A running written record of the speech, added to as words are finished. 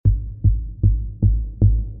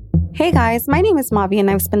Hey guys, my name is Mavi and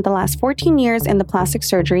I've spent the last 14 years in the plastic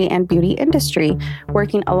surgery and beauty industry,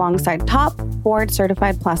 working alongside top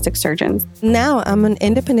board-certified plastic surgeons. Now I'm an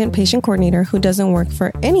independent patient coordinator who doesn't work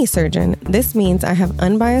for any surgeon. This means I have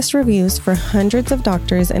unbiased reviews for hundreds of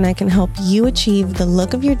doctors and I can help you achieve the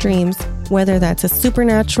look of your dreams, whether that's a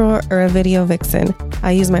supernatural or a video vixen.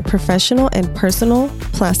 I use my professional and personal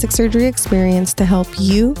plastic surgery experience to help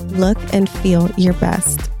you look and feel your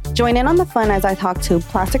best. Join in on the fun as I talk to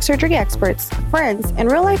plastic surgery experts, friends,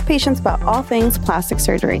 and real-life patients about all things plastic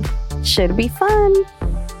surgery. Should be fun.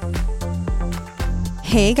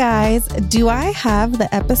 Hey guys, do I have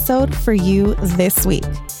the episode for you this week?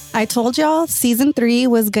 I told y'all season 3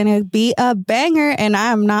 was going to be a banger, and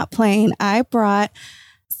I'm not playing. I brought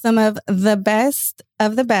some of the best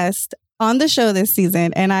on the show this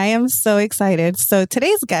season, and I am so excited. So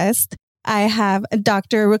today's guest, I have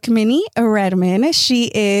Dr. Rukmini Redman.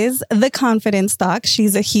 She is the Confidence Doc.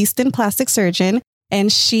 She's a Houston plastic surgeon,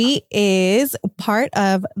 and she is part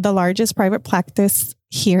of the largest private practice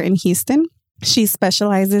here in Houston. She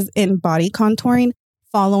specializes in body contouring,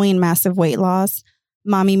 following massive weight loss,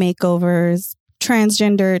 mommy makeovers,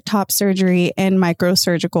 transgender top surgery, and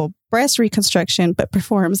microsurgical breast reconstruction, but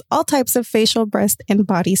performs all types of facial, breast, and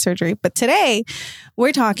body surgery. But today,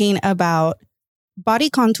 we're talking about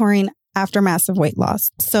body contouring after massive weight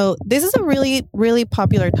loss. So this is a really, really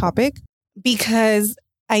popular topic because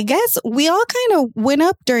I guess we all kind of went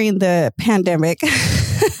up during the pandemic.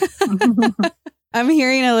 I'm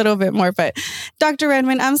hearing a little bit more, but Dr.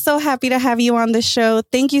 Redman, I'm so happy to have you on the show.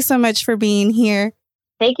 Thank you so much for being here.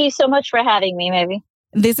 Thank you so much for having me, Mavi.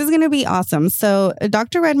 This is going to be awesome. So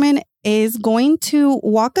Dr. Redman is going to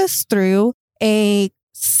walk us through a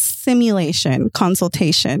simulation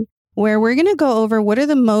consultation where we're going to go over what are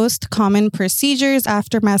the most common procedures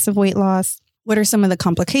after massive weight loss, what are some of the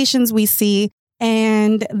complications we see,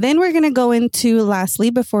 and then we're going to go into, lastly,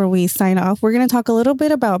 before we sign off, we're going to talk a little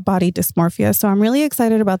bit about body dysmorphia. So I'm really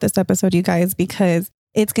excited about this episode, you guys, because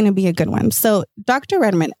it's going to be a good one. So Dr.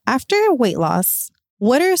 Redman, after weight loss,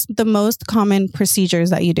 what are the most common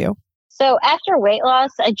procedures that you do? So after weight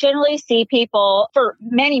loss, I generally see people for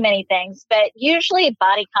many, many things, but usually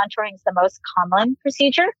body contouring is the most common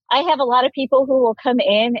procedure. I have a lot of people who will come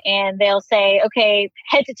in and they'll say, okay,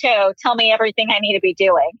 head to toe, tell me everything I need to be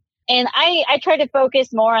doing. And I try to focus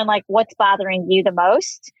more on like what's bothering you the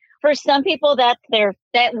most. For some people, that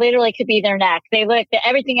literally could be their neck. They look at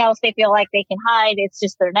everything else they feel like they can hide. It's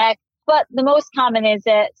just their neck. But the most common is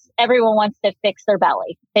that everyone wants to fix their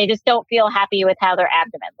belly. They just don't feel happy with how their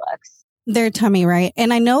abdomen looks. Their tummy, right?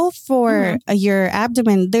 And I know for your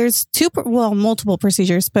abdomen, there's multiple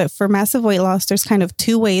procedures, but for massive weight loss, there's kind of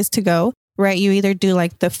 2 ways to go, right? You either do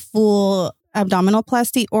like the full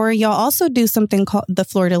abdominoplasty or you'll also do something called the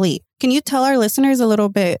fleur-de-lis. Can you tell our listeners a little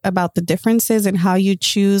bit about the differences and how you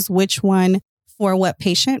choose which one for what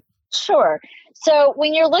patient? Sure. So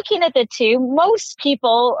when you're looking at the two, most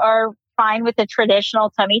people are fine with the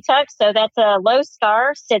traditional tummy tuck. So that's a low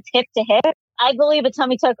scar, sits hip to hip. I believe a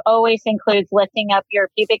tummy tuck always includes lifting up your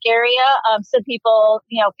pubic area. Some people,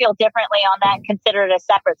 feel differently on that and consider it a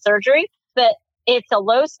separate surgery, but it's a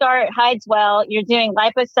low scar. It hides well. You're doing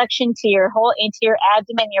liposuction to your whole anterior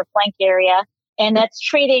abdomen, your flank area, and that's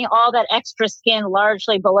treating all that extra skin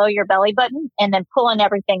largely below your belly button and then pulling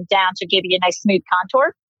everything down to give you a nice smooth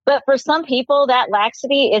contour. But for some people, that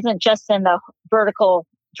laxity isn't just in the vertical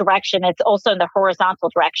direction. It's also in the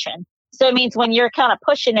horizontal direction. So it means when you're kind of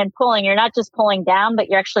pushing and pulling, you're not just pulling down, but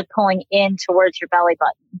you're actually pulling in towards your belly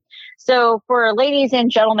button. So for ladies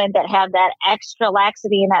and gentlemen that have that extra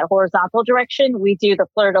laxity in that horizontal direction, we do the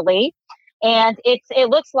fleur-de-lis. And it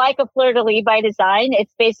looks like a fleur-de-lis by design.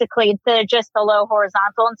 It's basically, instead of just the low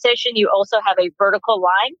horizontal incision, you also have a vertical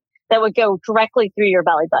line that would go directly through your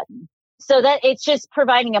belly button. So that it's just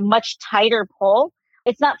providing a much tighter pull.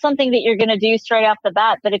 It's not something that you're going to do straight off the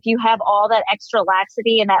bat, but if you have all that extra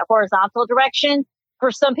laxity in that horizontal direction, for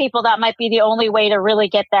some people, that might be the only way to really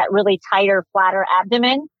get that really tighter, flatter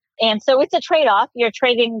abdomen. And so it's a trade-off. You're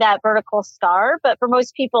trading that vertical scar, but for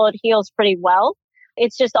most people, it heals pretty well.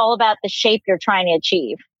 It's just all about the shape you're trying to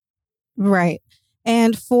achieve. Right.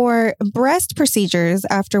 And for breast procedures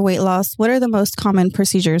after weight loss, what are the most common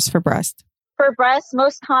procedures for breast? For breast,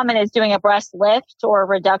 most common is doing a breast lift or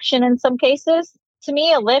reduction in some cases. To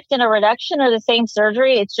me, a lift and a reduction are the same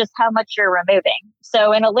surgery. It's just how much you're removing.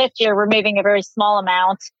 So in a lift, you're removing a very small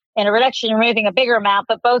amount. In a reduction, you're removing a bigger amount,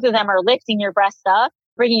 but both of them are lifting your breast up,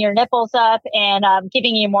 bringing your nipples up, and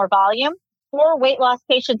giving you more volume. For weight loss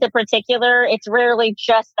patients in particular, it's rarely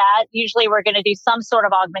just that. Usually we're going to do some sort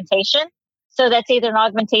of augmentation. So that's either an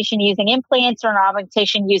augmentation using implants or an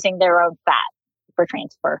augmentation using their own fat for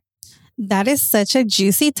transfer. That is such a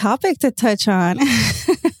juicy topic to touch on.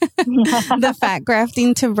 The fat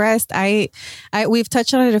grafting to breast. We've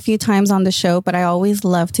touched on it a few times on the show, but I always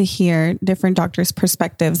love to hear different doctors'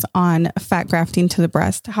 perspectives on fat grafting to the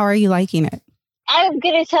breast. How are you liking it? I'm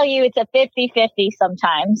going to tell you it's a 50-50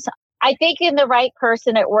 sometimes. I think in the right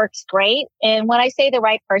person, it works great. And when I say the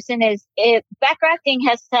right person fat grafting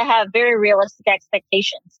has to have very realistic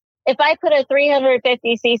expectations. If I put a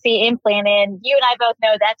 350 cc implant in, you and I both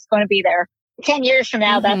know that's going to be there. 10 years from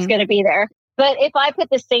now, that's going to be there. But if I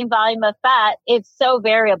put the same volume of fat, it's so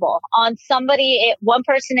variable. On somebody, one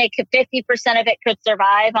person, 50% of it could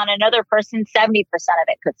survive. On another person, 70% of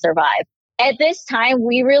it could survive. At this time,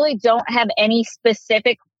 we really don't have any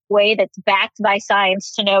specific way that's backed by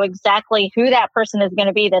science to know exactly who that person is going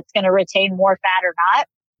to be that's going to retain more fat or not.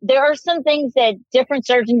 There are some things that different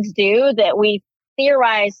surgeons do that we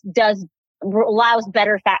theorize allows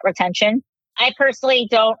better fat retention. I personally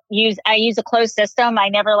I use a closed system. I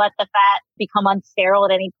never let the fat become unsterile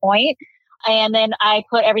at any point. And then I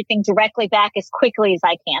put everything directly back as quickly as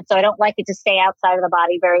I can. So I don't like it to stay outside of the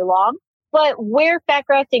body very long. But where fat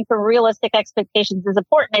grafting for realistic expectations is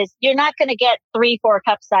important is you're not going to get 3-4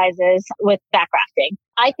 cup sizes with fat grafting.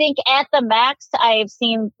 I think at the max, I've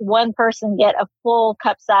seen one person get a full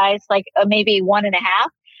cup size, like maybe 1.5.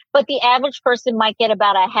 But the average person might get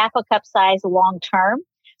about a half a cup size long term.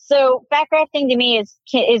 So fat grafting to me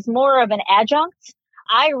is more of an adjunct.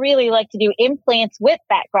 I really like to do implants with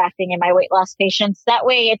fat grafting in my weight loss patients. That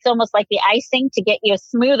way it's almost like the icing to get you a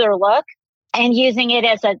smoother look, and using it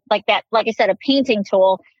as like I said, a painting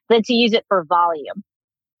tool than to use it for volume.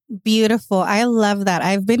 Beautiful. I love that.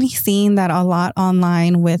 I've been seeing that a lot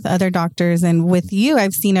online with other doctors, and with you,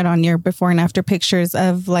 I've seen it on your before and after pictures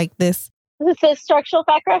of like this. Is this structural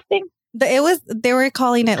fat grafting? They were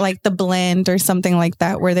calling it like the blend or something like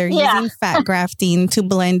that, where they're using fat grafting to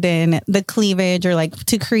blend in the cleavage or like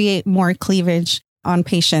to create more cleavage on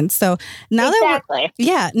patients. So now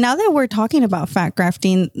that we're talking about fat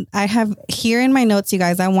grafting, I have here in my notes, you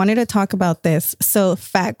guys, I wanted to talk about this. So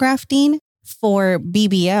fat grafting for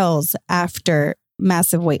BBLs after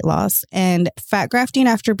massive weight loss, and fat grafting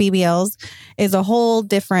after BBLs is a whole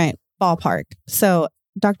different ballpark. So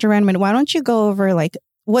Dr. Randman, why don't you go over like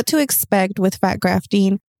what to expect with fat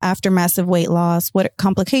grafting after massive weight loss, what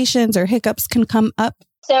complications or hiccups can come up?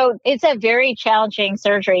 So it's a very challenging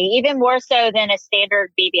surgery, even more so than a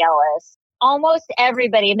standard BBL is. Almost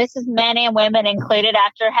everybody, and this is men and women included,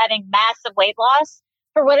 after having massive weight loss,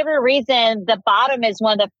 for whatever reason, the bottom is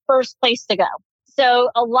one of the first place to go.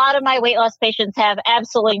 So a lot of my weight loss patients have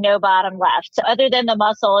absolutely no bottom left. So other than the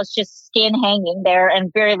muscle, it's just skin hanging there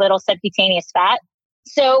and very little subcutaneous fat.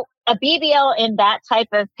 So a BBL in that type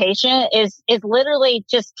of patient is literally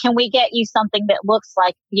just, can we get you something that looks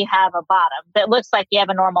like you have a bottom, that looks like you have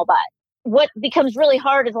a normal butt? What becomes really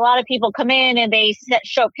hard is a lot of people come in and they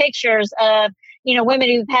show pictures of, women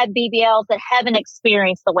who've had BBLs that haven't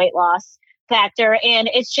experienced the weight loss factor. And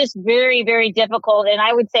it's just very, very difficult. And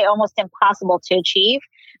I would say almost impossible to achieve,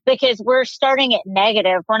 because we're starting at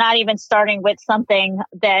negative. We're not even starting with something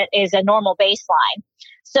that is a normal baseline.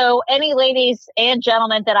 So any ladies and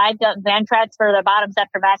gentlemen that I've done van trats for their bottoms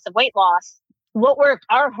after massive weight loss,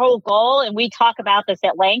 our whole goal, and we talk about this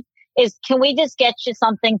at length, is can we just get you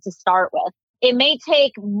something to start with? It may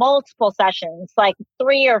take multiple sessions, like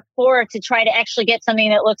 3 or 4, to try to actually get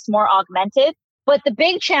something that looks more augmented. But the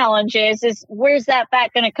big challenge is where's that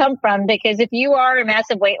fat going to come from? Because if you are a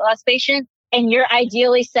massive weight loss patient and you're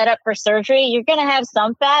ideally set up for surgery, you're going to have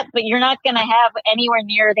some fat, but you're not going to have anywhere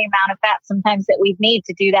near the amount of fat sometimes that we need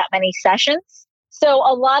to do that many sessions. So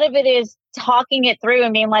a lot of it is talking it through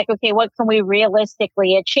and being like, okay, what can we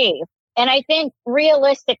realistically achieve? And I think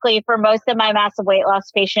realistically for most of my massive weight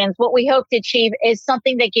loss patients, what we hope to achieve is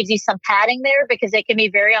something that gives you some padding there, because it can be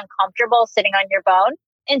very uncomfortable sitting on your bone,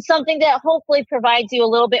 and something that hopefully provides you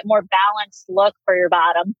a little bit more balanced look for your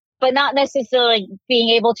bottom, but not necessarily being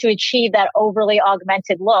able to achieve that overly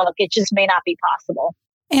augmented look. It just may not be possible.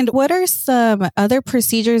 And what are some other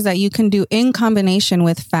procedures that you can do in combination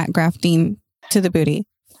with fat grafting to the booty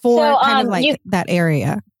for that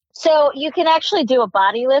area? So you can actually do a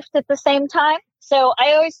body lift at the same time. So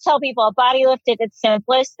I always tell people a body lift at its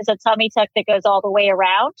simplest is a tummy tuck that goes all the way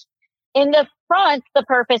around. In the front, the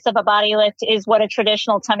purpose of a body lift is what a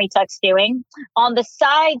traditional tummy tuck's doing. On the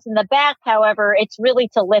sides and the back, however, it's really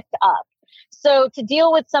to lift up. So to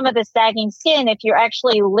deal with some of the sagging skin, if you're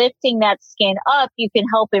actually lifting that skin up, you can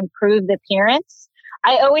help improve the appearance.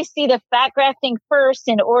 I always see the fat grafting first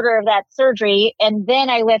in order of that surgery, and then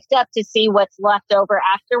I lift up to see what's left over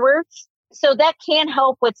afterwards. So that can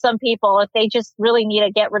help with some people if they just really need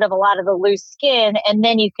to get rid of a lot of the loose skin, and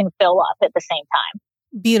then you can fill up at the same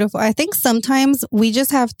time. Beautiful. I think sometimes we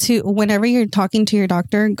just have to, whenever you're talking to your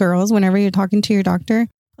doctor, girls, whenever you're talking to your doctor,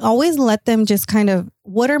 always let them just kind of,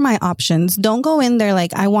 what are my options? Don't go in there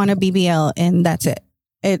like, I want a BBL and that's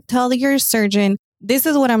it. Tell your surgeon, this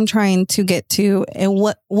is what I'm trying to get to, and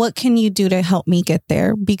what can you do to help me get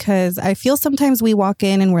there? Because I feel sometimes we walk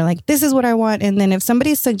in and we're like, this is what I want. And then if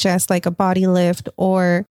somebody suggests like a body lift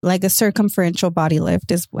or like a circumferential body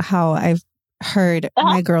lift is how I've heard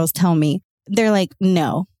my girls tell me. They're like,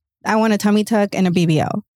 no, I want a tummy tuck and a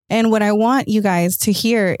BBL. And what I want you guys to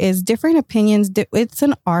hear is different opinions. It's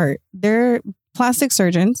an art. They're plastic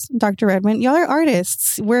surgeons, Dr. Redmond. Y'all are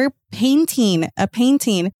artists. We're painting a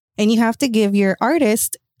painting, and you have to give your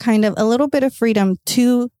artist kind of a little bit of freedom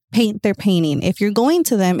to paint their painting. If you're going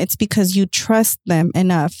to them, it's because you trust them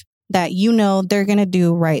enough that you know they're going to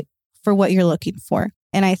do right for what you're looking for.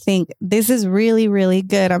 And I think this is really, really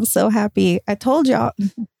good. I'm so happy. I told y'all.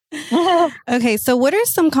 Okay, so what are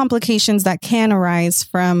some complications that can arise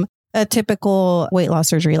from a typical weight loss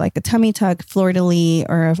surgery, like a tummy tuck, fleur-de-lis,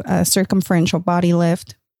 or a circumferential body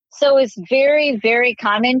lift? So it's very, very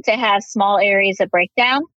common to have small areas of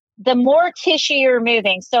breakdown. The more tissue you're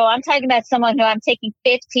removing, so I'm talking about someone who I'm taking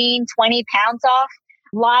 15, 20 pounds off,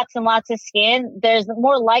 lots and lots of skin, there's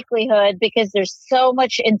more likelihood because there's so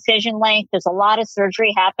much incision length, there's a lot of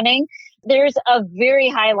surgery happening. There's a very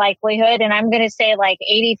high likelihood, and I'm going to say like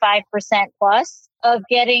 85% plus, of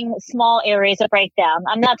getting small areas of breakdown.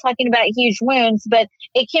 I'm not talking about huge wounds, but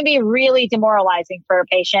it can be really demoralizing for a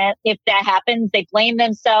patient. If that happens, they blame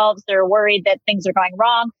themselves. They're worried that things are going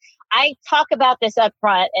wrong. I talk about this up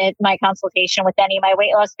front at my consultation with any of my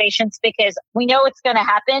weight loss patients because we know it's going to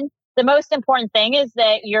happen. The most important thing is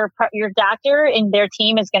that your doctor and their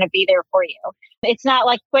team is going to be there for you. It's not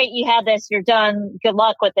like, wait, you had this, you're done, good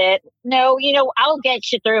luck with it. No, I'll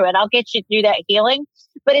get you through it. I'll get you through that healing.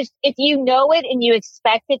 But if you know it and you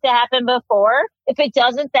expect it to happen before, if it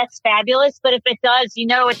doesn't, that's fabulous. But if it does,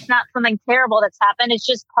 it's not something terrible that's happened. It's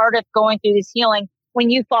just part of going through this healing when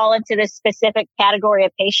you fall into this specific category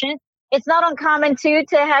of patient. It's not uncommon, too,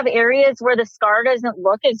 to have areas where the scar doesn't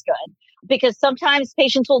look as good, because sometimes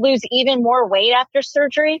patients will lose even more weight after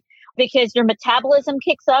surgery because your metabolism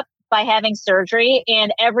kicks up by having surgery,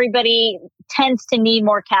 and everybody tends to need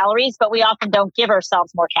more calories, but we often don't give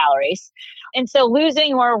ourselves more calories. And so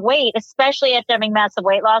losing more weight, especially after having massive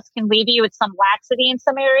weight loss, can leave you with some laxity in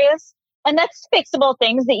some areas. And that's fixable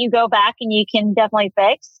things that you go back and you can definitely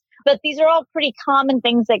fix. But these are all pretty common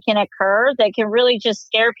things that can occur that can really just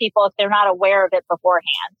scare people if they're not aware of it beforehand.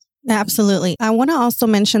 Absolutely. I want to also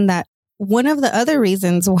mention that one of the other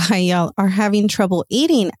reasons why y'all are having trouble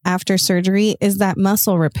eating after surgery is that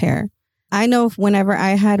muscle repair. I know whenever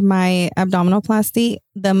I had my abdominoplasty,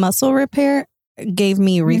 the muscle repair gave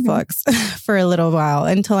me reflux for a little while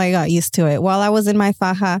until I got used to it. While I was in my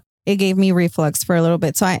faja, it gave me reflux for a little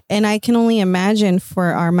bit. So I can only imagine for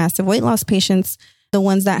our massive weight loss patients, the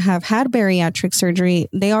ones that have had bariatric surgery,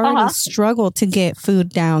 they already struggle to get food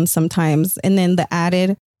down sometimes. And then the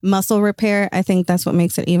added muscle repair, I think that's what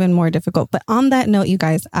makes it even more difficult. But on that note, you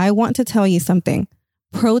guys, I want to tell you something.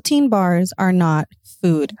 Protein bars are not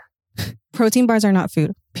food. Protein bars are not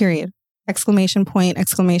food, period. Exclamation point,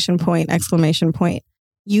 exclamation point, exclamation point.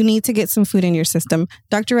 You need to get some food in your system.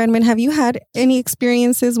 Dr. Redmond, have you had any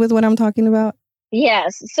experiences with what I'm talking about?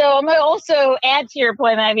 Yes. So I'm going to also add to your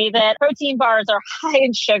point, Ivy, that protein bars are high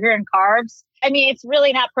in sugar and carbs. I mean, it's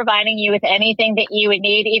really not providing you with anything that you would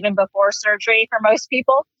need even before surgery for most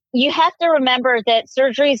people. You have to remember that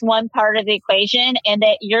surgery is one part of the equation and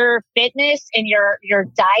that your fitness and your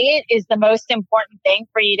diet is the most important thing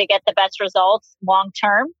for you to get the best results long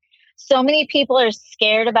term. So many people are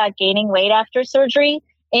scared about gaining weight after surgery.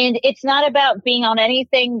 And it's not about being on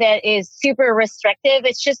anything that is super restrictive.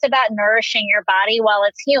 It's just about nourishing your body while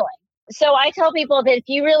it's healing. So I tell people that if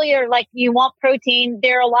you really are like, you want protein,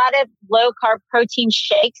 there are a lot of low carb protein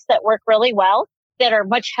shakes that work really well, that are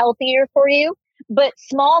much healthier for you. But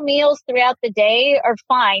small meals throughout the day are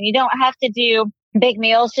fine. You don't have to do big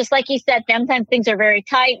meals. Just like you said, sometimes things are very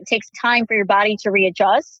tight. It takes time for your body to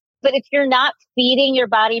readjust. But if you're not feeding your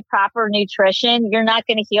body proper nutrition, you're not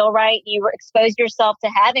going to heal right. You expose yourself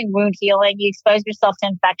to having wound healing. You expose yourself to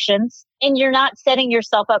infections, and you're not setting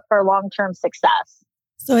yourself up for long-term success.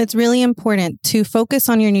 So it's really important to focus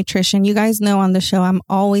on your nutrition. You guys know on the show, I'm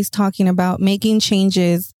always talking about making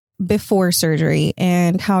changes before surgery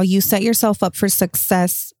and how you set yourself up for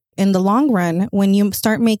success in the long run when you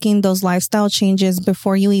start making those lifestyle changes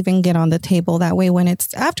before you even get on the table. That way, when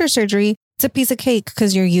it's after surgery, it's a piece of cake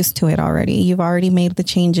because you're used to it already. You've already made the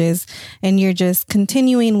changes and you're just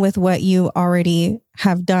continuing with what you already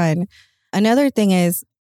have done. Another thing is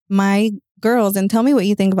my girls, and tell me what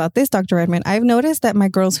you think about this, Dr. Redmond. I've noticed that my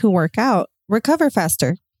girls who work out recover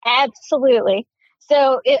faster. Absolutely.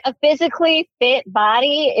 So a physically fit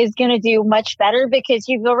body is going to do much better because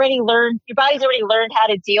your body's already learned how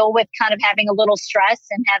to deal with kind of having a little stress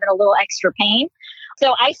and having a little extra pain.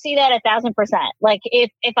 So I see that 1,000%. Like if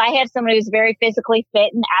I have someone who's very physically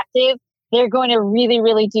fit and active, they're going to really,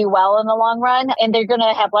 really do well in the long run, and they're going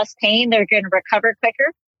to have less pain. They're going to recover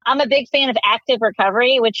quicker. I'm a big fan of active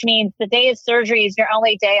recovery, which means the day of surgery is your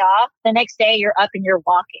only day off. The next day you're up and you're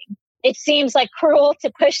walking. It seems like cruel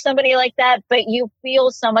to push somebody like that, but you feel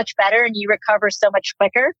so much better and you recover so much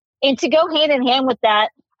quicker. And to go hand in hand with that,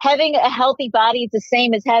 having a healthy body is the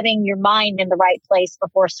same as having your mind in the right place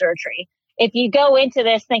before surgery. If you go into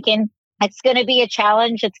this thinking it's going to be a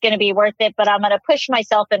challenge, it's going to be worth it, but I'm going to push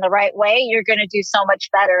myself in the right way, you're going to do so much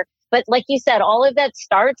better. But like you said, all of that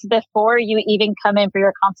starts before you even come in for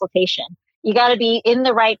your consultation. You got to be in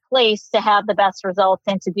the right place to have the best results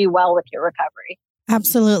and to do well with your recovery.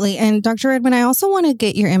 Absolutely. And Dr. Redmond, I also want to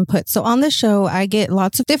get your input. So on the show, I get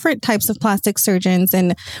lots of different types of plastic surgeons.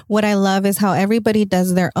 And what I love is how everybody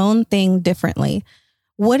does their own thing differently.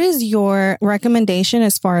 What is your recommendation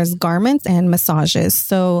as far as garments and massages?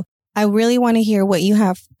 So I really want to hear what you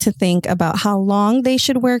have to think about how long they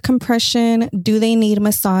should wear compression. Do they need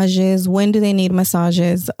massages? When do they need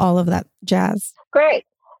massages? All of that jazz. Great.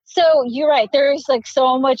 So you're right. There's like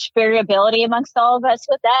so much variability amongst all of us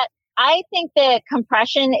with that. I think that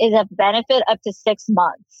compression is a benefit up to 6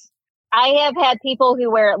 months. I have had people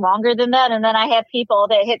who wear it longer than that. And then I have people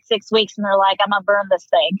that hit 6 weeks and they're like, I'm going to burn this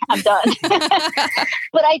thing. I'm done.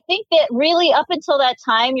 But I think that really up until that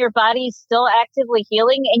time, your body's still actively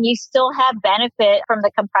healing and you still have benefit from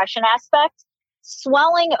the compression aspect.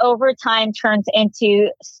 Swelling over time turns into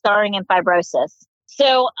scarring and fibrosis.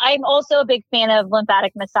 So I'm also a big fan of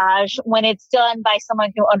lymphatic massage when it's done by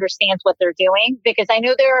someone who understands what they're doing, because I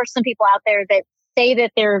know there are some people out there that say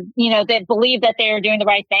that they're, that believe that they're doing the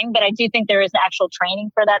right thing. But I do think there is actual training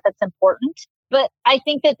for that that's important. But I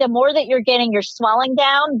think that the more that you're getting your swelling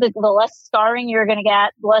down, the less scarring you're going to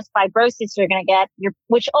get, the less fibrosis you're going to get,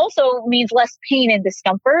 which also means less pain and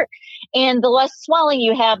discomfort. And the less swelling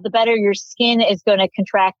you have, the better your skin is going to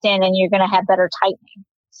contract in and you're going to have better tightening.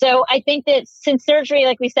 So I think that since surgery,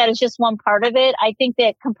 like we said, is just one part of it, I think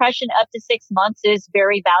that compression up to 6 months is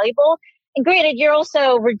very valuable. And granted, you're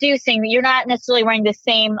also you're not necessarily wearing the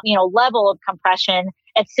same, level of compression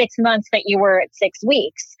at 6 months that you were at 6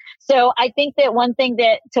 weeks. So I think that one thing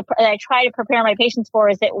that I try to prepare my patients for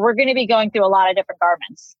is that we're going to be going through a lot of different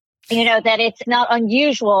garments. That it's not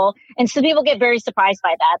unusual. And some people get very surprised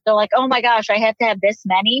by that. They're like, oh my gosh, I have to have this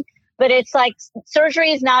many. But it's like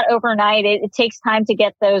surgery is not overnight. It takes time to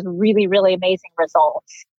get those really, really amazing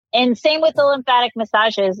results. And same with the lymphatic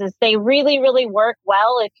massages, is they really, really work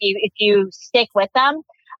well if you stick with them.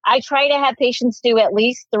 I try to have patients do at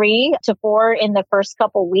least 3 to 4 in the first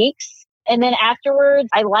couple weeks. And then afterwards,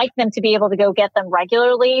 I like them to be able to go get them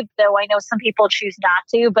regularly, though I know some people choose not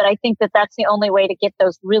to. But I think that that's the only way to get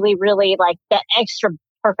those really, really like that extra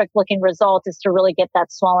perfect looking result is to really get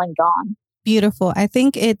that swelling gone. Beautiful. I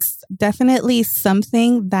think it's definitely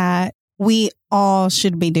something that we all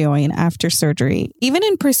should be doing after surgery. Even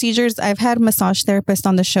in procedures, I've had massage therapists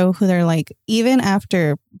on the show who they're like, even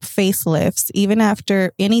after facelifts, even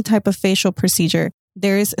after any type of facial procedure,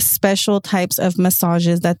 there's special types of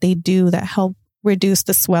massages that they do that help reduce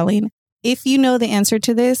the swelling. If you know the answer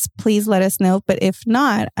to this, please let us know. But if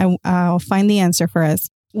not, I'll find the answer for us.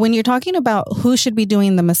 When you're talking about who should be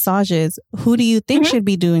doing the massages, who do you think should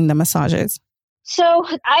be doing the massages? So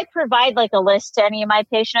I provide like a list to any of my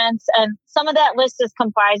patients, and some of that list is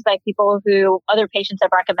comprised by people who other patients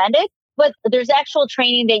have recommended, but there's actual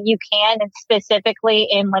training that you can, and specifically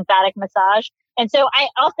in lymphatic massage. And so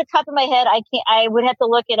off the top of my head, I would have to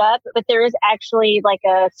look it up, but there is actually like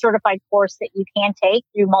a certified course that you can take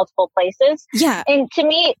through multiple places. Yeah. And to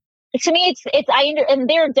me, and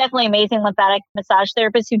there are definitely amazing lymphatic massage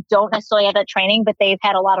therapists who don't necessarily have that training, but they've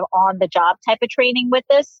had a lot of on-the-job type of training with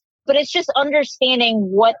this. But it's just understanding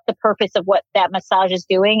what the purpose of what that massage is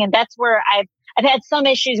doing. And that's where I've had some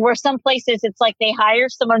issues where some places it's like they hire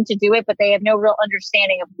someone to do it, but they have no real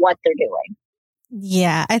understanding of what they're doing.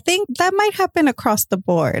 Yeah, I think that might happen across the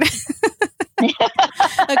board,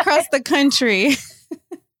 across the country.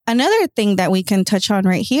 Another thing that we can touch on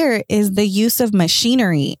right here is the use of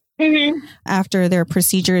machinery after their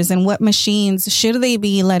procedures, and what machines should they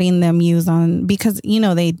be letting them use on, because,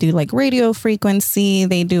 they do like radio frequency,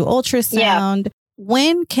 they do ultrasound. Yeah.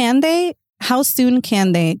 When can they? how soon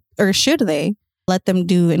can they or should they let them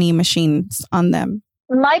do any machines on them?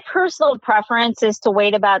 My personal preference is to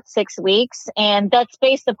wait about 6 weeks. And that's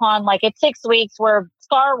based upon like at 6 weeks, we're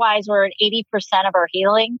scar wise, we're at 80% of our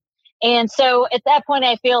healing. And so at that point,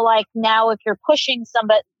 I feel like now if you're pushing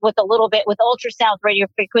somebody with a little bit with ultrasound radio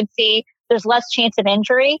frequency, there's less chance of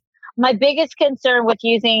injury. My biggest concern with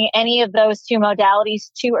using any of those two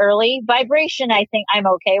modalities too early, vibration, I think I'm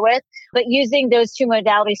okay with, but using those two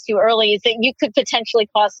modalities too early is that you could potentially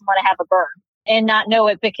cause someone to have a burn and not know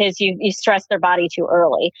it because you stress their body too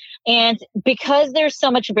early. And because there's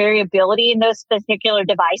so much variability in those particular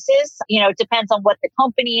devices, it depends on what the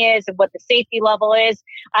company is and what the safety level is.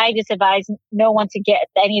 I just advise no one to get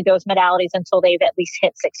any of those modalities until they've at least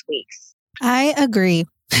hit 6 weeks. I agree.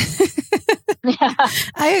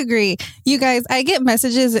 I agree. You guys, I get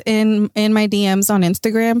messages in my DMs on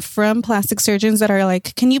Instagram from plastic surgeons that are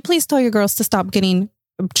like, can you please tell your girls to stop getting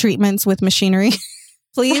treatments with machinery?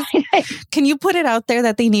 Please, can you put it out there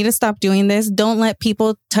that they need to stop doing this? Don't let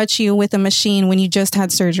people touch you with a machine when you just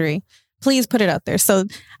had surgery. Please put it out there. So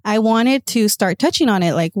I wanted to start touching on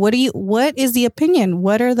it. Like, what is the opinion?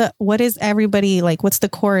 What is everybody like? What's the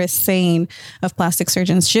chorus saying of plastic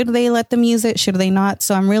surgeons? Should they let them use it? Should they not?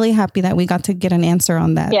 So I'm really happy that we got to get an answer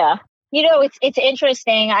on that. Yeah. It's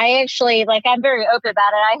interesting. I actually, I'm very open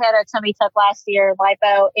about it. I had a tummy tuck last year,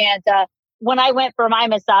 lipo, and, when I went for my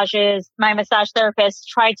massages, my massage therapist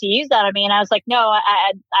tried to use that on me. And I was like, no,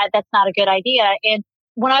 I that's not a good idea. And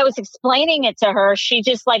when I was explaining it to her, she's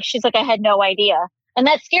like, I had no idea. And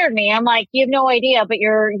that scared me. I'm like, you have no idea, but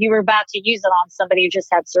you were about to use it on somebody who just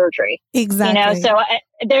had surgery. Exactly. So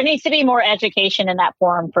there needs to be more education in that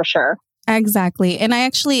form for sure. Exactly. And I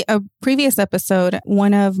actually, a previous episode,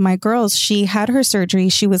 one of my girls, she had her surgery.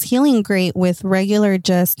 She was healing great with regular,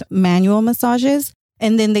 just manual massages.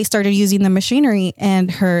 And then they started using the machinery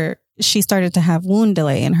and she started to have wound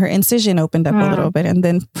delay and her incision opened up a little bit. And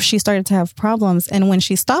then she started to have problems. And when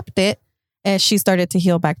she stopped it, she started to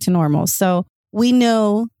heal back to normal. So we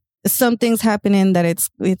know something's happening that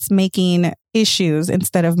it's making issues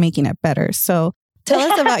instead of making it better. So tell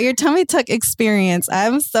us about your tummy tuck experience.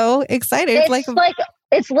 I'm so excited.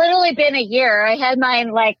 It's literally been a year. I had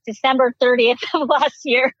mine December 30th of last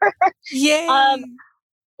year. Yay.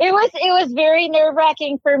 It was very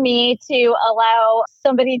nerve-wracking for me to allow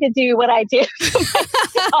somebody to do what I do to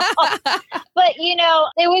myself. But,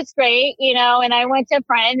 it was great, and I went to a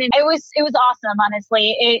friend and it was awesome,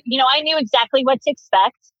 honestly. I knew exactly what to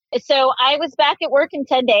expect. So I was back at work in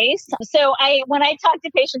 10 days. So when I talk to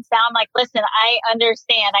patients now, I'm like, listen, I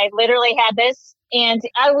understand. I literally had this. And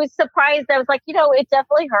I was surprised. I was like, it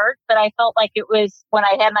definitely hurt, but I felt like it was when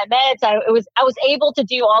I had my meds, I was able to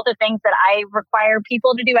do all the things that I require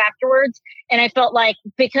people to do afterwards. And I felt like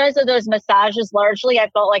because of those massages, largely, I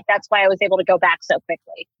felt like that's why I was able to go back so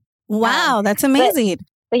quickly. Wow. That's amazing.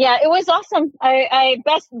 But yeah, it was awesome. I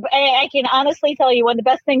can honestly tell you one of the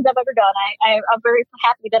best things I've ever done. I'm very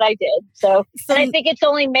happy that I did. So and I think it's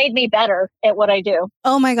only made me better at what I do.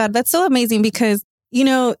 Oh my God. That's so amazing because,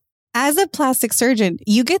 as a plastic surgeon,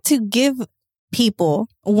 you get to give people,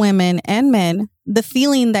 women and men, the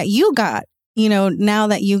feeling that you got, now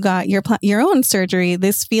that you got your own surgery,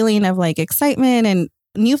 this feeling of excitement and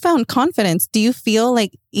newfound confidence. Do you feel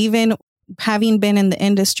like even having been in the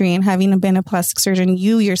industry and having been a plastic surgeon,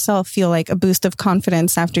 you yourself feel like a boost of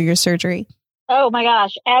confidence after your surgery? Oh my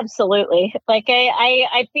gosh, absolutely.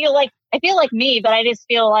 I feel like me, but I just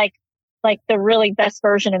feel like the really best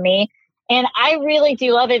version of me. And I really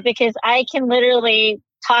do love it because I can literally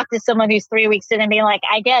talk to someone who's 3 weeks in and be like,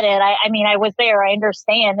 I get it. I was there. I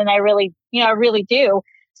understand. And I really do.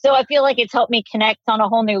 So I feel like it's helped me connect on a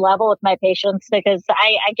whole new level with my patients because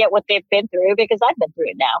I get what they've been through because I've been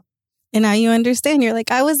through it now. And now you understand. You're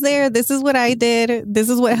like, I was there. This is what I did. This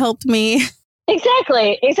is what helped me.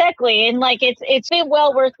 Exactly. And it's been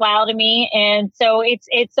well worthwhile to me. And so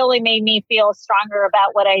it's only made me feel stronger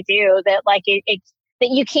about what I do, that that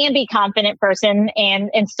you can be a confident person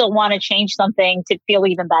and still want to change something to feel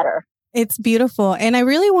even better. It's beautiful. And I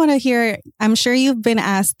really want to hear, I'm sure you've been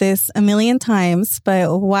asked this a million times,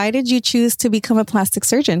 but why did you choose to become a plastic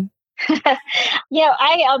surgeon? I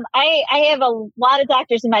have a lot of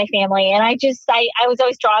doctors in my family and I was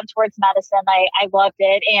always drawn towards medicine. I loved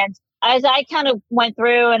it. And as I kind of went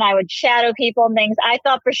through and I would shadow people and things, I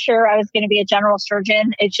thought for sure I was going to be a general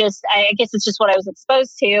surgeon. I guess it's just what I was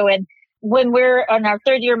exposed to. And when we're in our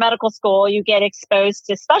third year medical school, you get exposed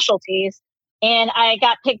to specialties. And I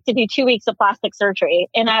got picked to do 2 weeks of plastic surgery.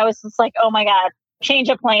 And I was just like, oh my God, change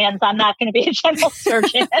of plans. I'm not going to be a general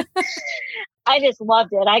surgeon. I just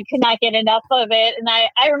loved it. I could not get enough of it. And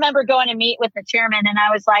I remember going to meet with the chairman and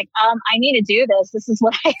I was like, I need to do this. This is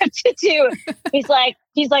what I have to do. He's like,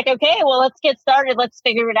 okay, well, let's get started. Let's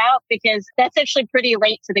figure it out, because that's actually pretty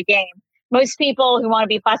late to the game. Most people who want to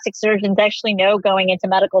be plastic surgeons actually know going into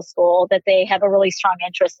medical school that they have a really strong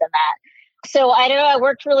interest in that. So I don't know, I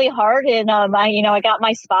worked really hard and I got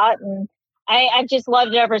my spot, and I've just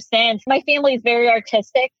loved it ever since. My family is very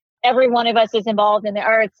artistic. Every one of us is involved in the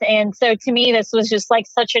arts. And so to me, this was just like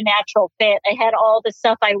such a natural fit. I had all the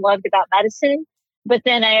stuff I loved about medicine, but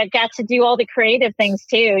then I got to do all the creative things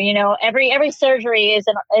too. Every surgery is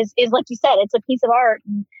like you said, it's a piece of art,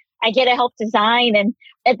 and I get to help design. And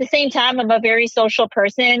at the same time, I'm a very social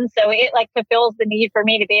person. So it like fulfills the need for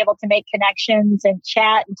me to be able to make connections and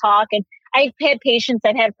chat and talk. And I've had patients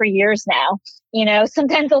I've had for years now.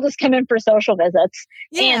 Sometimes they'll just come in for social visits.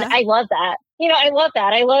 Yeah. And I love that. I love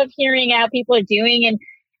that. I love hearing how people are doing. And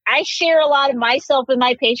I share a lot of myself with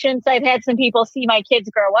my patients. I've had some people see my kids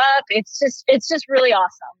grow up. It's just really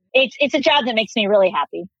awesome. It's a job that makes me really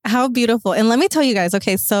happy. How beautiful. And let me tell you guys,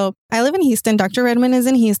 okay, so I live in Houston. Dr. Redmond is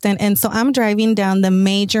in Houston. And so I'm driving down the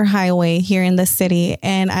major highway here in the city,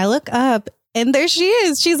 and I look up and there she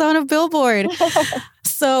is. She's on a billboard.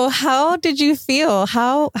 So how did you feel?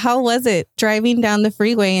 How was it driving down the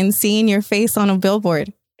freeway and seeing your face on a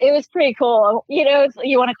billboard? It was pretty cool. You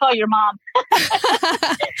want to call your mom. Mom,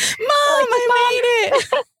 I made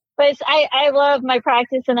it. But I love my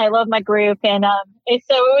practice and I love my group. And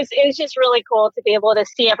so it was just really cool to be able to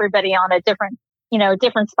see everybody on a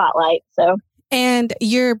different spotlight. So. And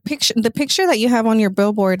the picture that you have on your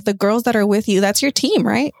billboard, the girls that are with you, that's your team,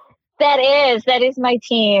 right? That is my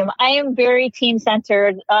team. I am very team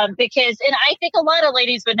centered because, and I think a lot of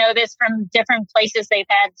ladies would know this from different places they've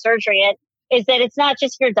had surgery at, is that it's not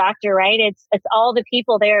just your doctor, right? It's all the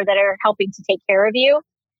people there that are helping to take care of you.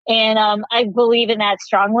 And I believe in that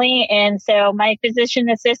strongly. And so my physician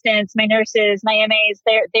assistants, my nurses, my MAs,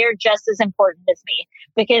 they're just as important as me,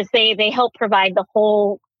 because they help provide the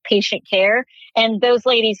whole patient care. And those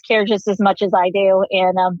ladies care just as much as I do.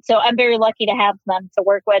 And so I'm very lucky to have them to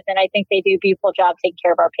work with. And I think they do a beautiful job taking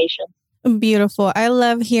care of our patients. Beautiful. I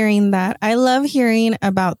love hearing that. I love hearing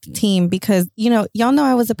about the team because, y'all know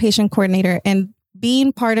I was a patient coordinator, and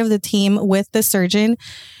being part of the team with the surgeon,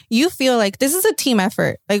 you feel like this is a team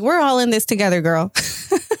effort. Like, we're all in this together, girl.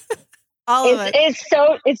 All of it.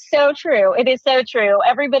 It's so true. It is so true.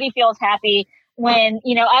 Everybody feels happy when,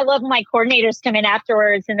 I love my coordinators come in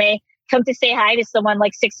afterwards and they come to say hi to someone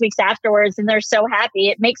like 6 weeks afterwards and they're so happy.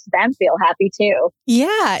 It makes them feel happy too.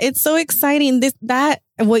 Yeah, it's so exciting.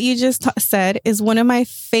 What you just said is one of my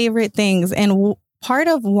favorite things. And part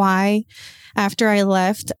of why after I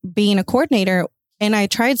left being a coordinator and I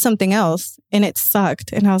tried something else and it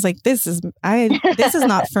sucked. And I was like, this is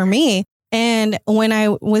not for me. And when I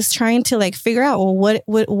was trying to figure out, well,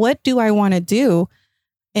 what do I want to do?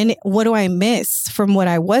 And what do I miss from what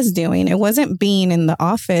I was doing? It wasn't being in the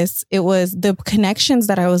office. It was the connections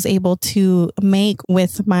that I was able to make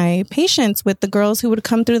with my patients, with the girls who would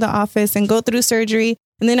come through the office and go through surgery.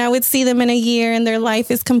 And then I would see them in a year and their life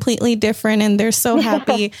is completely different and they're so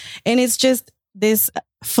happy. And it's just this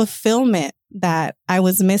fulfillment that I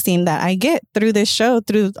was missing that I get through this show,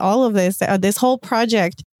 through all of this. This whole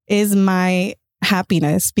project is my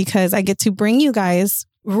happiness because I get to bring you guys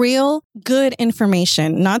real good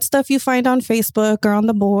information, not stuff you find on Facebook or on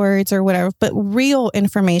the boards or whatever, but real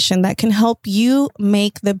information that can help you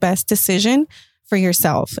make the best decision for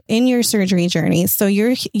yourself in your surgery journey. So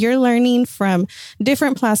you're learning from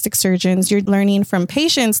different plastic surgeons. You're learning from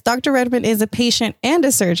patients. Dr. Redmond is a patient and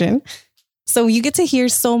a surgeon. So you get to hear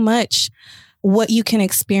so much what you can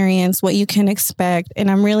experience, what you can expect.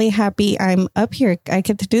 And I'm really happy I'm up here. I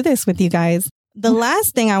get to do this with you guys. The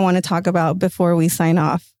last thing I want to talk about before we sign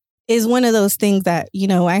off is one of those things that,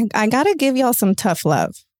 I got to give y'all some tough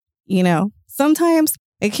love. Sometimes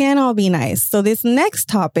it can't all be nice. So this next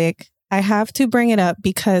topic, I have to bring it up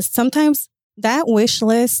because sometimes that wish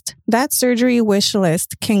list, that surgery wish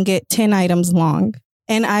list can get 10 items long.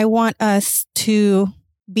 And I want us to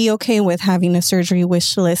be okay with having a surgery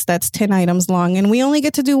wish list that's 10 items long. And we only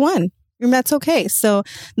get to do one. And that's okay. So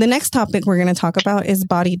the next topic we're going to talk about is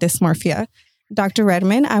body dysmorphia. Dr.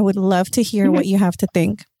 Redmond, I would love to hear what you have to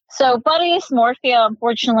think. So body dysmorphia,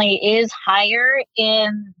 unfortunately, is higher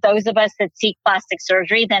in those of us that seek plastic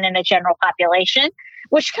surgery than in the general population,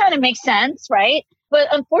 which kind of makes sense, right? But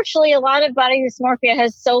unfortunately, a lot of body dysmorphia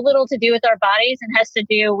has so little to do with our bodies and has to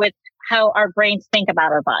do with how our brains think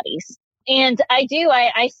about our bodies. And I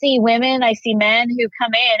see women, I see men who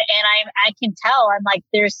come in and I can tell, I'm like,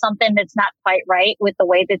 there's something that's not quite right with the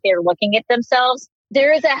way that they're looking at themselves.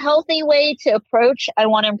 There is a healthy way to approach, I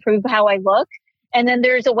want to improve how I look. And then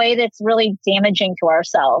there's a way that's really damaging to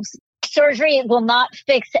ourselves. Surgery will not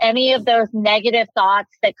fix any of those negative thoughts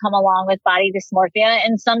that come along with body dysmorphia.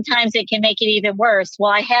 And sometimes it can make it even worse.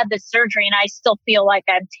 Well, I had this surgery and I still feel like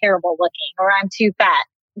I'm terrible looking or I'm too fat.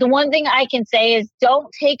 The one thing I can say is don't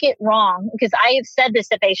take it wrong, because I have said this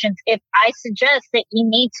to patients. If I suggest that you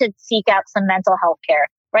need to seek out some mental health care,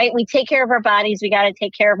 right? We take care of our bodies. We got to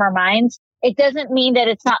take care of our minds. It doesn't mean that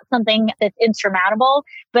it's not something that's insurmountable,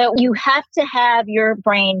 but you have to have your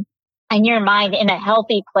brain and your mind in a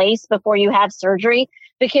healthy place before you have surgery,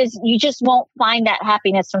 because you just won't find that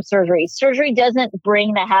happiness from surgery. Surgery doesn't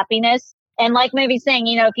bring the happiness. And like maybe saying,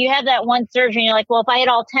 if you have that one surgery and you're like, well, if I had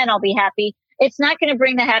all 10, I'll be happy. It's not going to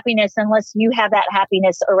bring the happiness unless you have that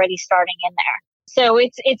happiness already starting in there. So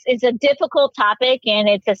it's a difficult topic and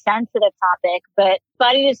it's a sensitive topic, but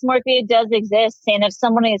body dysmorphia does exist. And if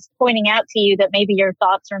someone is pointing out to you that maybe your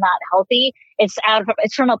thoughts are not healthy, it's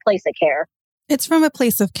from a place of care. It's from a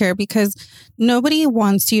place of care because nobody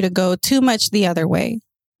wants you to go too much the other way,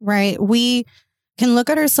 right? We can look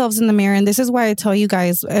at ourselves in the mirror. And this is why I tell you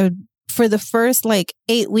guys, for the first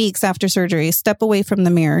 8 weeks after surgery, step away from the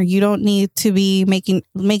mirror. You don't need to be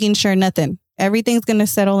making sure nothing. Everything's going to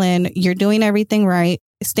settle in. You're doing everything right.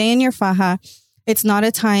 Stay in your faja. It's not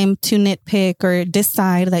a time to nitpick or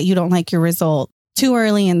decide that you don't like your result too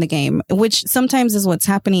early in the game, which sometimes is what's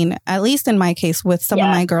happening, at least in my case with some of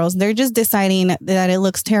my girls. They're just deciding that it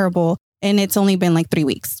looks terrible and it's only been 3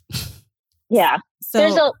 weeks. Yeah.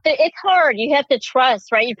 So it's hard. You have to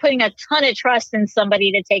trust, right? You're putting a ton of trust in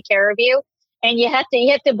somebody to take care of you. And you have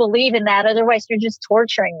to believe in that. Otherwise, you're just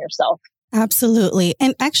torturing yourself. Absolutely.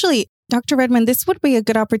 And actually, Dr. Redmond, this would be a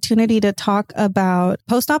good opportunity to talk about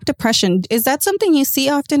post-op depression. Is that something you see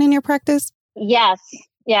often in your practice? Yes.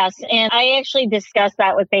 And I actually discuss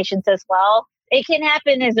that with patients as well. It can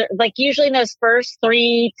happen usually in those first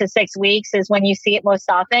 3 to 6 weeks is when you see it most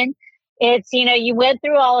often. It's, you went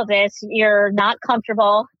through all of this. You're not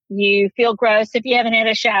comfortable. You feel gross if you haven't had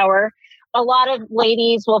a shower. A lot of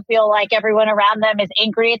ladies will feel like everyone around them is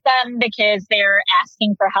angry at them because they're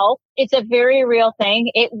asking for help. It's a very real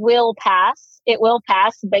thing. It will pass.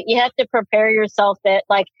 But you have to prepare yourself that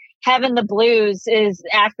having the blues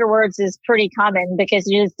afterwards is pretty common because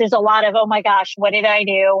there's a lot of, oh my gosh, what did I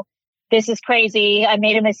do? This is crazy. I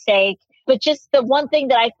made a mistake. But just the one thing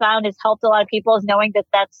that I found has helped a lot of people is knowing that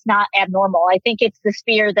that's not abnormal. I think it's this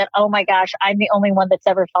fear that, oh my gosh, I'm the only one that's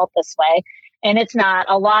ever felt this way. And it's not.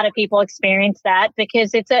 A lot of people experience that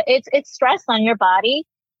because it's stress on your body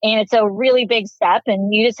and it's a really big step.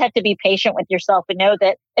 And you just have to be patient with yourself and know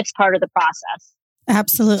that it's part of the process.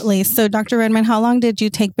 Absolutely. So Dr. Redmond, how long did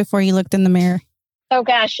you take before you looked in the mirror? Oh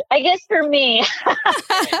gosh, I guess for me,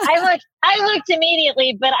 I looked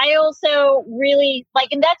immediately, but I also really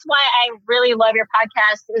and that's why I really love your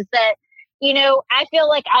podcast is that, I feel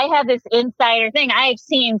like I have this insider thing. I've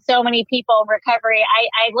seen so many people in recovery.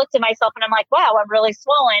 I looked at myself and I'm like, wow, I'm really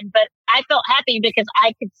swollen, but I felt happy because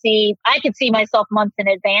I could see myself months in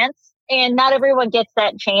advance. And not everyone gets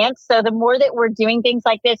that chance. So the more that we're doing things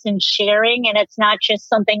like this and sharing, and it's not just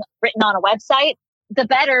something written on a website, the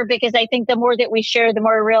better, because I think the more that we share, the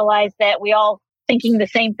more we realize that we all thinking the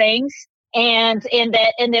same things and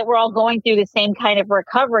that we're all going through the same kind of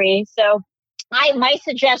recovery. So my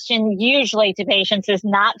suggestion usually to patients is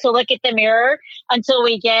not to look at the mirror until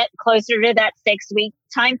we get closer to that 6-week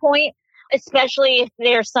time point, especially if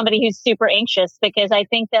there's somebody who's super anxious, because I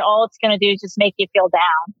think that all it's going to do is just make you feel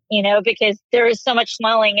down, because there is so much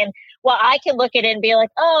swelling. And while I can look at it and be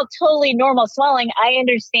like, oh, totally normal swelling, I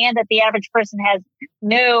understand that the average person has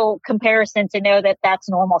no comparison to know that that's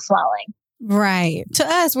normal swelling. Right. To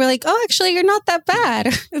us, we're like, oh, actually, you're not that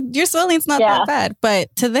bad. Your swelling's not that bad. But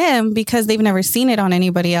to them, because they've never seen it on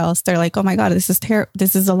anybody else, they're like, oh my God, this is terrible.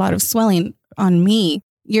 This is a lot of swelling on me.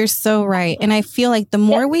 You're so right. And I feel like the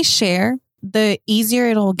more we share, the easier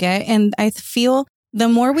it'll get. And I feel the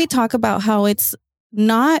more we talk about how it's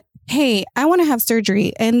not, hey, I want to have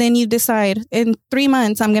surgery. And then you decide in 3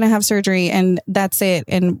 months, I'm going to have surgery and that's it.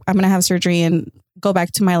 And I'm going to have surgery and go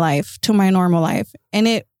back to my life, to my normal life.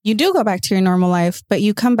 And you do go back to your normal life, but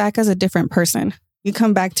you come back as a different person. You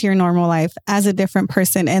come back to your normal life as a different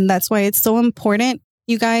person. And that's why it's so important,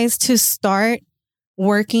 you guys, to start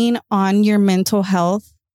working on your mental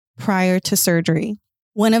health prior to surgery.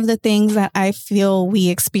 One of the things that I feel we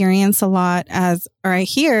experience a lot or I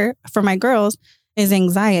hear from my girls is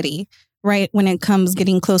anxiety, right? When it comes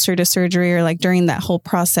getting closer to surgery or during that whole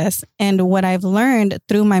process. And what I've learned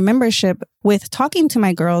through my membership with talking to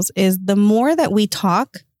my girls is the more that we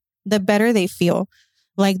talk, the better they feel.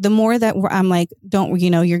 Like the more that I'm like,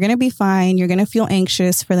 you're going to be fine. You're going to feel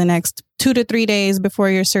anxious for the next 2 to 3 days before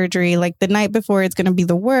your surgery. Like the night before, it's going to be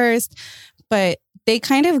the worst. But they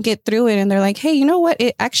kind of get through it and they're like, hey, you know what?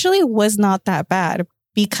 It actually was not that bad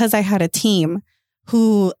because I had a team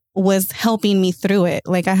who was helping me through it.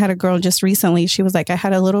 Like I had a girl just recently. She was like, I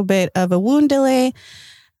had a little bit of a wound delay,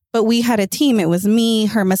 but we had a team. It was me,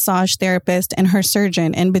 her massage therapist, and her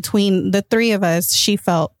surgeon. And between the three of us, she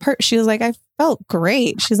was like, I felt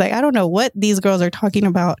great. She's like, I don't know what these girls are talking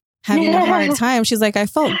about having a hard time. She's like, I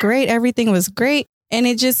felt great. Everything was great. And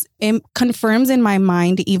it confirms in my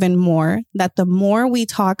mind even more that the more we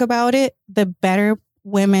talk about it, the better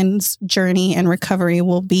women's journey and recovery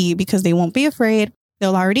will be, because they won't be afraid.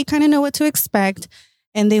 They'll already kind of know what to expect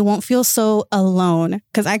and they won't feel so alone.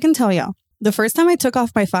 Because I can tell y'all, the first time I took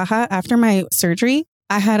off my faja after my surgery,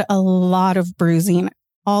 I had a lot of bruising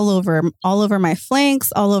all over my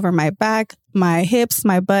flanks, all over my back, my hips,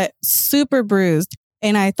 my butt, super bruised.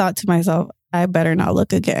 And I thought to myself, I better not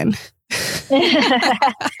look again. But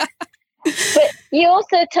you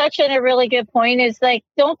also touch on a really good point is like,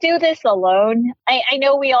 don't do this alone. I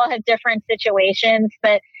know we all have different situations,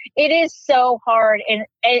 but it is so hard.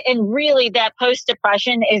 And really that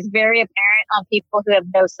post-depression is very apparent on people who have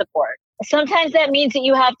no support. Sometimes that means that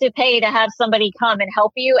you have to pay to have somebody come and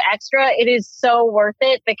help you extra. It is so worth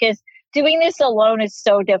it because doing this alone is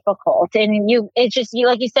so difficult. And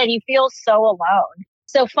like you said, you feel so alone.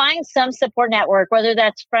 So find some support network, whether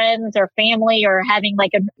that's friends or family or having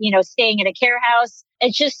staying in a care house.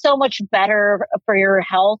 It's just so much better for your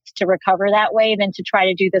health to recover that way than to try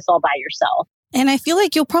to do this all by yourself. And I feel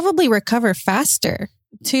like you'll probably recover faster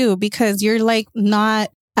too, because you're like not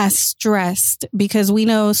as stressed, because we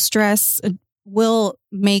know stress will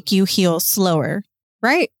make you heal slower,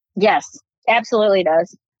 right? Yes, absolutely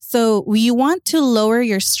does. So you want to lower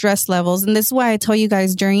your stress levels. And this is why I tell you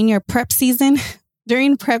guys during your prep season,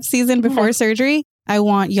 before surgery, I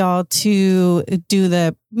want y'all to do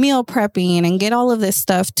the meal prepping and get all of this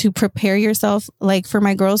stuff to prepare yourself. Like for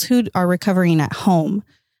my girls who are recovering at home,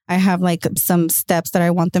 I have like some steps that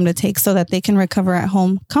I want them to take so that they can recover at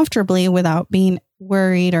home comfortably without being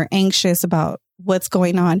worried or anxious about what's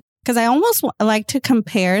going on. Because I almost like to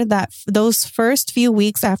compare those first few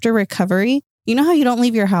weeks after recovery. You know how you don't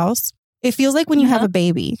leave your house? It feels like when you have a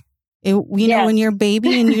baby. Know, when you're a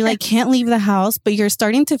baby and you like can't leave the house, but you're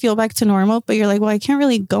starting to feel back to normal, but you're like, well, I can't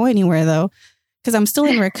really go anywhere though, because I'm still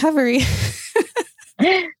in recovery.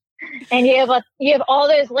 And you have all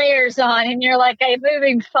those layers on and you're like, I'm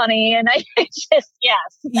moving funny. And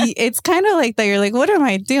It's kind of like that. You're like, what am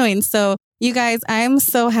I doing? So you guys, I'm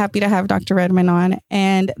so happy to have Dr. Redmond on.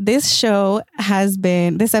 And this episode has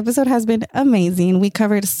been amazing. We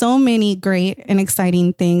covered so many great and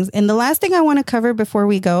exciting things. And the last thing I want to cover before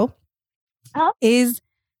we go is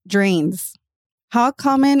drains. How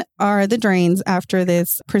common are the drains after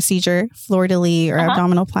this procedure, fleur-de-lis or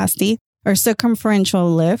abdominoplasty or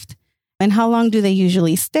circumferential lift? And how long do they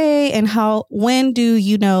usually stay? And when do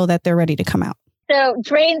you know that they're ready to come out? So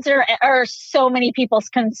drains are so many people's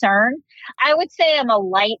concern. I would say I'm a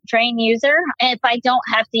light drain user. And if I don't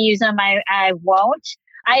have to use them, I won't.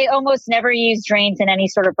 I almost never use drains in any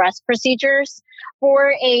sort of breast procedures.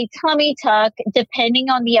 For a tummy tuck,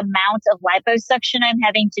 depending on the amount of liposuction I'm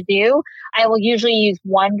having to do, I will usually use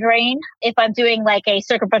one drain. If I'm doing like a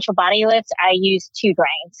circumferential body lift, I use 2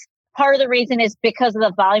 drains. Part of the reason is because of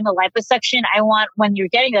the volume of liposuction. When you're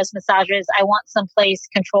getting those massages, I want someplace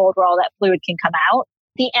controlled where all that fluid can come out.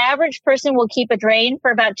 The average person will keep a drain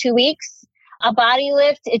for about 2 weeks. A body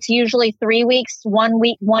lift, it's usually 3 weeks. 1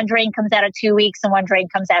 week, one drain comes out at 2 weeks and one drain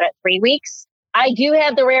comes out at 3 weeks. I do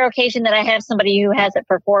have the rare occasion that I have somebody who has it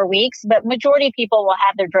for 4 weeks, but majority of people will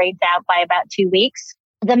have their drains out by about 2 weeks.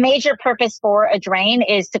 The major purpose for a drain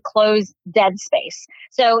is to close dead space.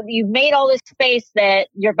 So you've made all this space that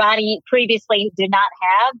your body previously did not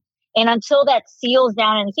have. And until that seals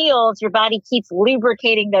down and heals, your body keeps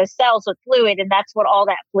lubricating those cells with fluid. And that's what all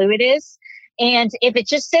that fluid is. And if it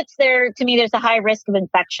just sits there, to me, there's a high risk of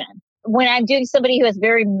infection. When I'm doing somebody who has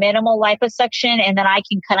very minimal liposuction and then I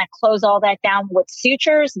can kind of close all that down with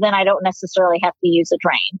sutures, then I don't necessarily have to use a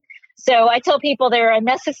drain. So I tell people they're a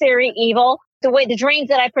necessary evil. The drains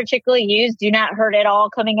that I particularly use do not hurt at all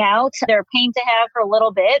coming out. They're a pain to have for a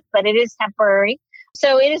little bit, but it is temporary.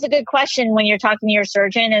 So it is a good question when you're talking to your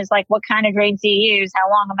surgeon is like, what kind of drains do you use? How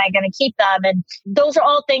long am I going to keep them? And those are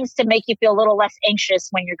all things to make you feel a little less anxious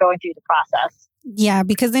when you're going through the process. Yeah,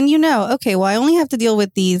 because then okay, well, I only have to deal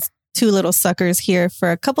with these 2 little suckers here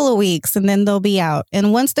for a couple of weeks and then they'll be out.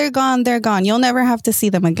 And once they're gone, they're gone. You'll never have to see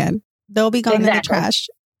them again. They'll be gone in the trash.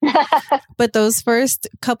 But those first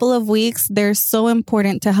couple of weeks, they're so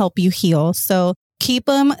important to help you heal. So keep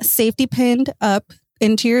them safety pinned up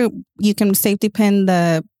into you can safety pin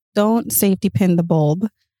don't safety pin the bulb.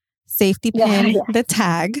 Safety pin the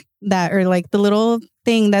tag that, or like the little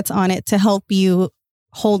thing that's on it to help you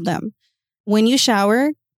hold them. When you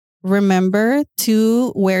shower, remember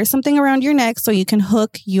to wear something around your neck so you can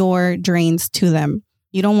hook your drains to them.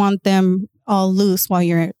 You don't want them all loose while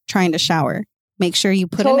you're trying to shower. Make sure you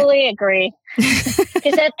put Totally agree.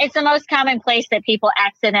 Because it's the most common place that people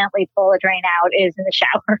accidentally pull a drain out is in the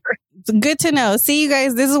shower. It's good to know. See, you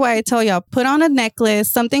guys, this is why I tell y'all, put on a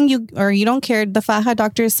necklace, something you don't care. The Faja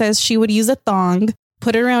doctor says she would use a thong,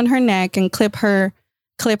 put it around her neck and clip her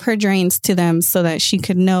drains to them so that she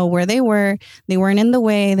could know where they were. They weren't in the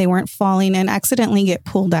way. They weren't falling and accidentally get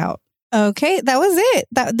pulled out. Okay, that was it.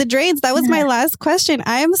 The drains, that was my last question.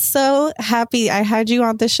 I am so happy I had you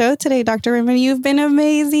on the show today, Dr. Raymond. You've been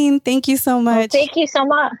amazing. Thank you so much. Thank you so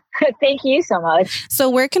much. Thank you so much. So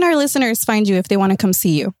where can our listeners find you if they want to come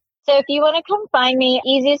see you? So if you want to come find me,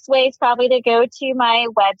 easiest way is probably to go to my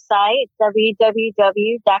website,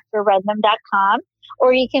 www.drrednam.com.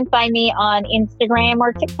 Or you can find me on Instagram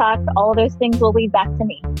or TikTok. All those things will lead back to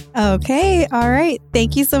me. Okay. All right.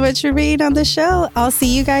 Thank you so much for being on the show. I'll see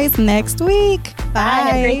you guys next week. Bye.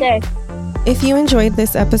 Have a great day. If you enjoyed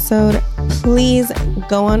this episode, please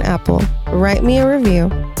go on Apple, write me a review.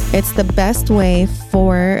 It's the best way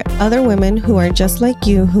for other women who are just like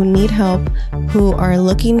you, who need help, who are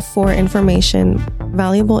looking for information,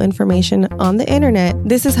 valuable information on the internet.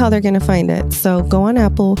 This is how they're going to find it. So go on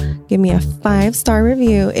Apple, give me a 5-star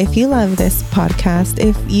review if you love this podcast.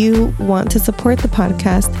 If you want to support the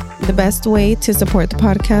podcast, the best way to support the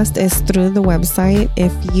podcast is through the website.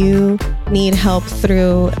 If you need help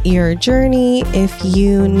through your journey, if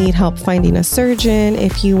you need help finding a surgeon,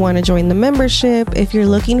 if you want to join the membership, if you're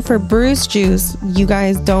looking for Bruise Juice, you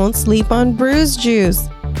guys don't sleep on Bruise Juice.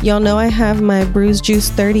 Y'all know I have my Bruise Juice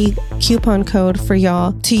 30 coupon code for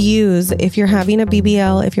y'all to use if you're having a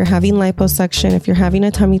BBL, if you're having liposuction, if you're having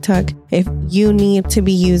a tummy tuck, if you need to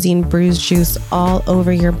be using Bruise Juice all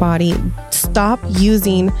over your body. Stop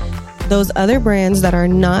using those other brands that are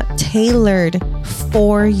not tailored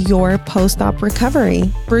for your post-op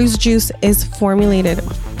recovery. Bruise Juice is formulated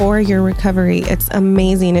for your recovery. It's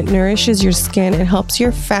amazing. It nourishes your skin. It helps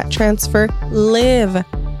your fat transfer live.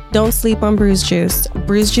 Don't sleep on Bruise Juice.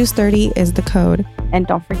 Bruise Juice 30 is the code. And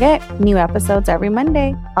don't forget, new episodes every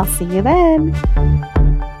Monday. I'll see you then.